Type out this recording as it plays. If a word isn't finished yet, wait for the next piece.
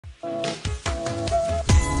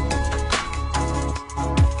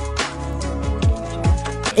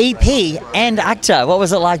EP and actor. What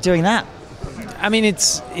was it like doing that? I mean,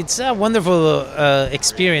 it's a wonderful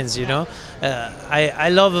experience, you know. I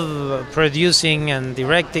love producing and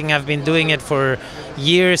directing. I've been doing it for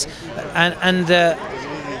years, and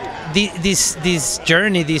this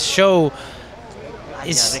journey, this show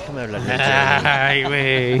is. Ay,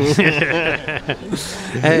 güey.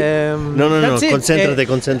 No,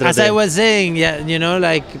 concéntrate. As I was saying, yeah, you know,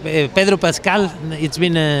 like Pedro Pascal, it's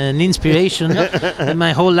been an inspiration in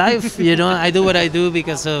my whole life. You know, I do what I do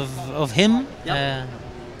because of him.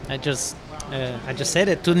 I just said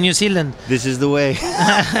it to New Zealand. This is the way.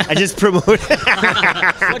 I just promote.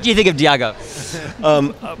 What do you think of Diago?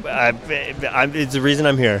 It's the reason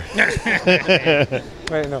I'm here.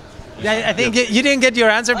 Right, no. I think you didn't get your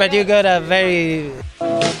answer, but you got a very